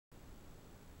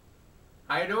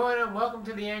How you doing, and welcome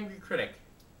to the Angry Critic.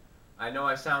 I know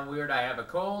I sound weird. I have a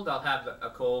cold. I'll have a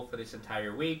cold for this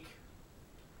entire week.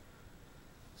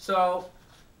 So,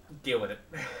 deal with it.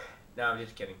 No, I'm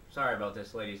just kidding. Sorry about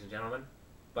this, ladies and gentlemen.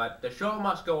 But the show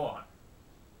must go on.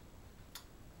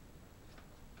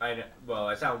 Well,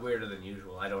 I sound weirder than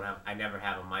usual. I never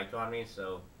have a mic on me,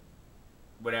 so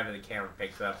whatever the camera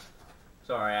picks up.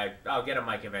 Sorry, I'll get a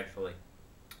mic eventually.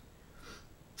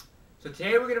 So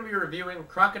today we're going to be reviewing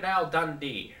Crocodile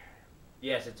Dundee.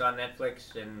 Yes, it's on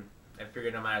Netflix, and I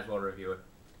figured I might as well review it.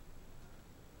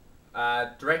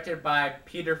 Directed by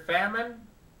Peter Fairman.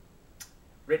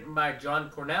 Written by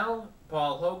John Cornell,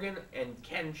 Paul Hogan, and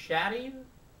Ken Shadie.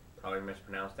 Probably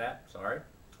mispronounced that, sorry.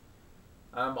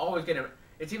 Always get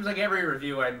it seems like every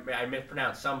review I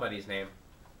mispronounce somebody's name.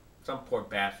 Some poor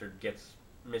bastard gets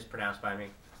mispronounced by me.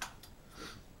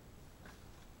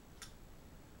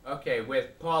 Okay,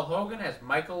 with Paul Hogan as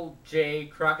Michael J.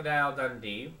 Crocodile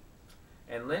Dundee,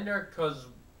 and Linda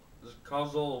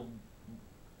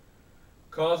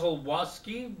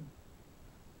Kozlowski?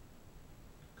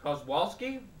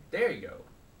 There you go.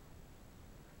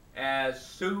 As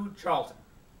Sue Charlton.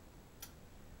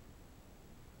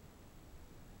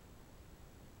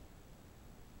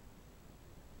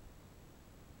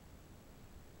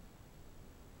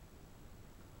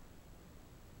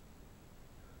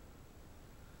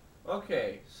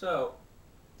 Okay, so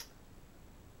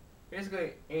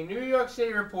basically a New York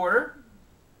City reporter,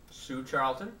 Sue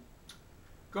Charlton,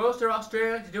 goes to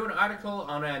Australia to do an article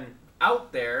on an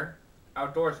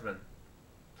outdoorsman,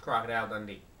 Crocodile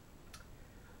Dundee,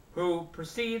 who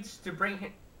proceeds to bring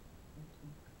him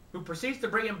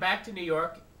back to New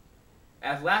York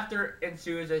as laughter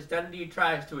ensues as Dundee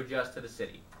tries to adjust to the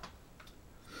city.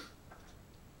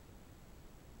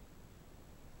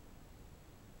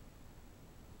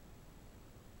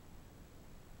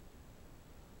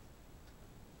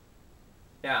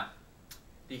 Now,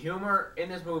 the humor in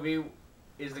this movie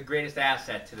is the greatest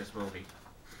asset to this movie.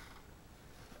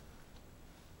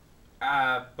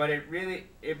 But it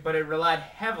relied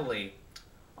heavily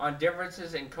on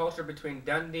differences in culture between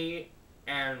Dundee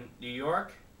and New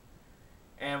York,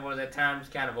 and was at times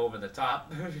kind of over the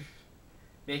top,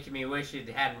 making me wish it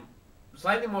had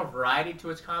slightly more variety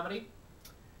to its comedy.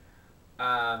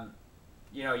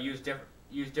 Use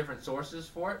different sources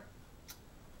for it.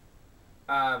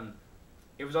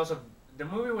 It was also, the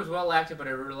movie was well acted, but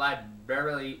it relied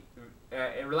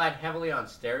heavily on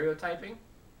stereotyping,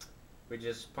 which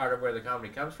is part of where the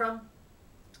comedy comes from.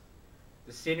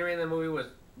 The scenery in the movie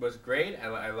was great.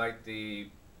 I liked I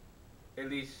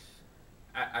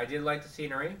did like the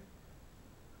scenery.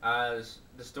 The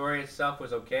story itself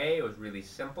was okay. It was really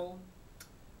simple.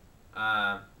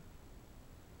 The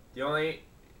only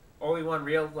one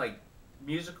real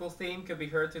musical theme could be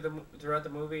heard throughout the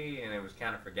movie, and it was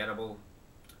kind of forgettable.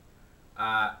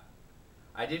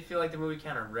 I did feel like the movie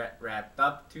kind of wrapped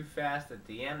up too fast at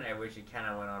the end. I wish it kind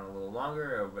of went on a little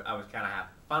longer. I was kind of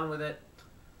having fun with it,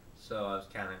 so I was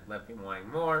kind of left me wanting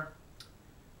more.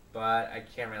 But I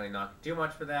can't really knock it too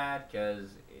much for that, because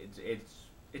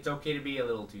it's okay to be a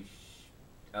little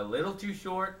too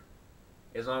short,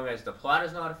 as long as the plot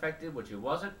is not affected, which it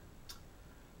wasn't.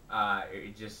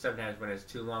 It just sometimes when it's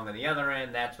too long on the other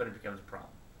end, that's when it becomes a problem.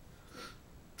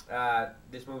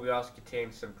 This movie also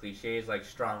contains some cliches like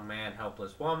strong man,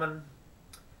 helpless woman,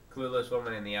 clueless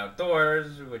woman in the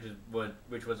outdoors,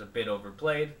 which was a bit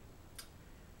overplayed,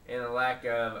 and the lack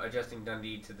of adjusting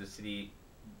Dundee to the city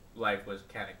life was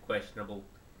kind of questionable.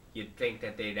 You'd think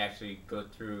that they'd actually go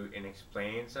through and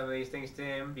explain some of these things to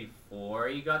him before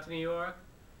he got to New York,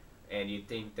 and you'd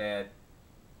think that,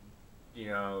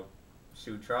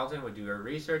 Sue Charlton would do her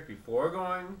research before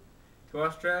going to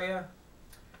Australia.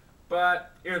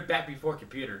 But it was back before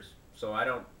computers, so I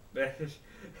don't...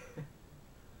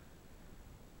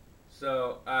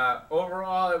 So,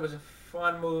 overall, it was a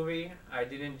fun movie. I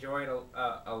did enjoy it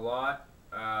a lot,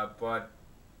 but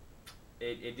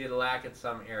it did lack in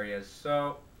some areas.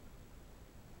 So,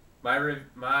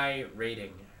 my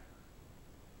rating.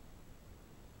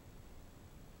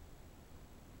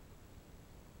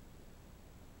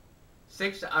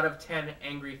 6 out of 10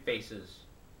 angry faces.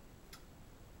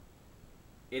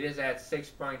 It is at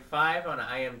 6.5 on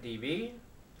IMDb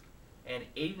and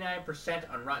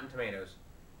 89% on Rotten Tomatoes.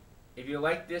 If you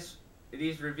like these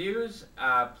reviews,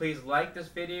 please like this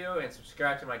video and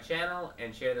subscribe to my channel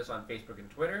and share this on Facebook and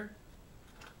Twitter.